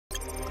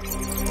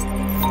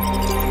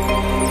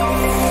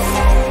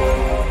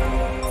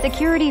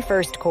Security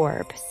First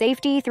Corp.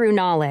 Safety through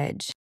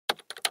knowledge.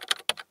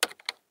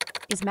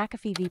 Is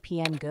McAfee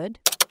VPN good?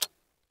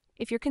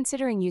 If you're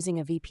considering using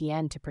a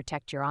VPN to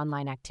protect your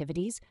online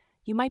activities,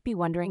 you might be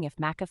wondering if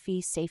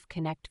McAfee Safe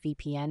Connect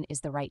VPN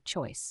is the right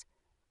choice.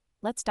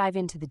 Let's dive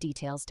into the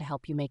details to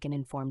help you make an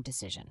informed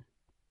decision.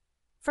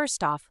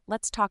 First off,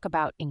 let's talk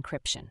about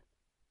encryption.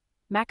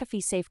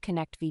 McAfee Safe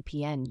Connect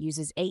VPN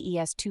uses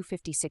AES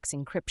 256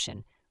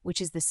 encryption,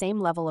 which is the same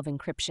level of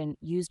encryption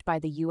used by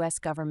the US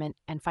government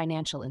and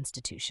financial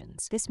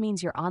institutions. This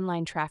means your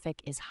online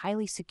traffic is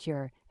highly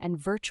secure and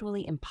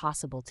virtually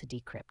impossible to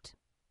decrypt.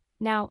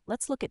 Now,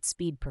 let's look at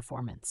speed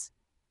performance.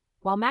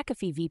 While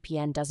McAfee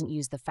VPN doesn't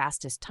use the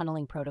fastest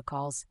tunneling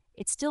protocols,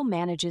 it still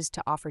manages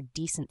to offer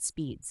decent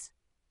speeds.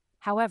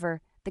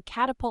 However, the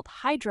Catapult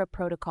Hydra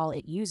protocol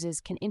it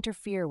uses can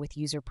interfere with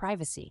user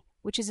privacy,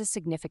 which is a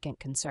significant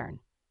concern.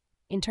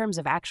 In terms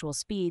of actual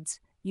speeds,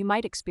 you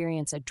might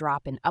experience a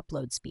drop in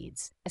upload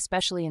speeds,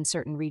 especially in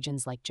certain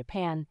regions like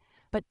Japan,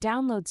 but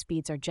download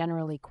speeds are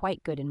generally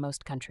quite good in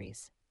most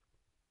countries.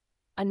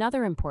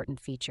 Another important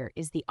feature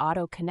is the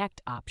Auto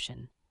Connect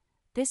option.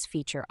 This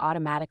feature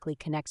automatically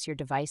connects your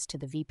device to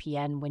the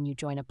VPN when you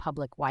join a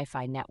public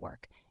Wi-Fi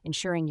network,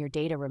 ensuring your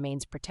data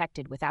remains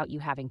protected without you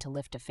having to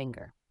lift a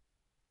finger.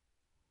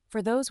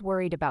 For those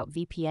worried about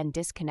VPN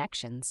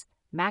disconnections,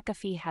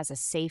 McAfee has a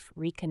safe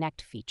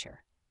reconnect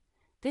feature.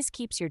 This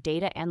keeps your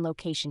data and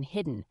location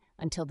hidden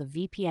until the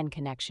VPN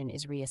connection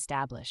is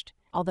re-established,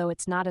 although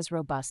it's not as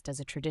robust as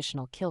a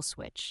traditional kill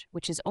switch,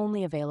 which is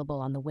only available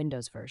on the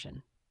Windows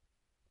version.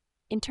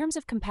 In terms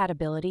of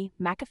compatibility,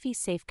 McAfee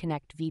Safe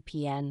Connect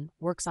VPN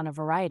works on a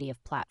variety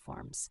of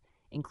platforms,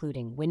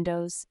 including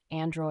Windows,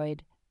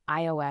 Android,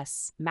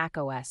 iOS,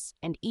 macOS,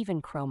 and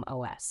even Chrome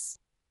OS.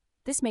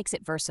 This makes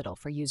it versatile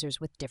for users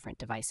with different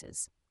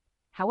devices.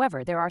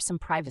 However, there are some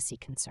privacy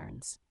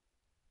concerns.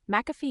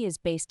 McAfee is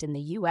based in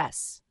the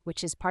US,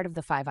 which is part of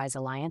the Five Eyes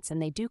Alliance,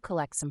 and they do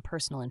collect some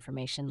personal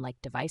information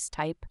like device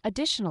type.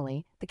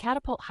 Additionally, the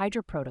Catapult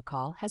Hydra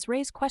protocol has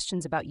raised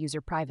questions about user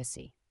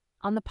privacy.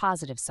 On the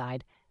positive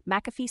side,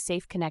 McAfee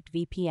Safe Connect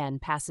VPN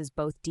passes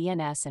both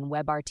DNS and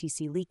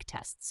WebRTC leak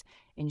tests,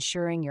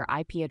 ensuring your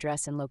IP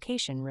address and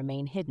location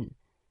remain hidden.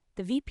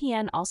 The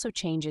VPN also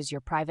changes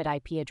your private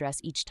IP address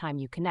each time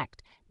you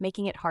connect,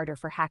 making it harder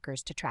for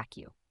hackers to track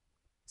you.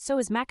 So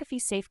is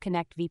McAfee Safe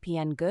Connect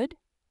VPN good?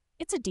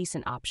 It's a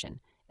decent option,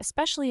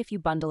 especially if you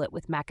bundle it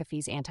with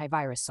McAfee's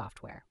antivirus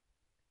software.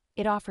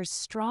 It offers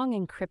strong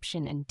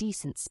encryption and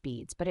decent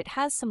speeds, but it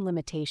has some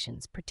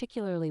limitations,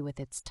 particularly with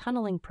its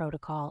tunneling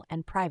protocol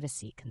and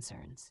privacy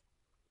concerns.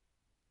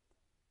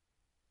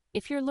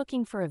 If you're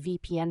looking for a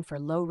VPN for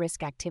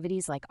low-risk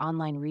activities like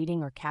online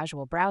reading or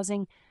casual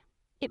browsing,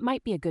 it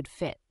might be a good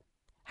fit.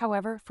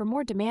 However, for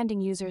more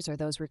demanding users or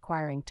those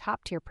requiring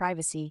top-tier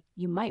privacy,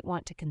 you might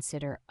want to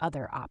consider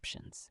other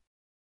options.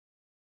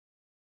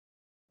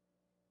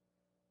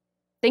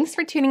 Thanks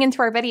for tuning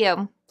into our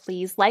video.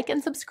 Please like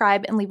and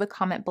subscribe and leave a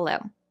comment below.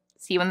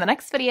 See you in the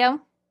next video.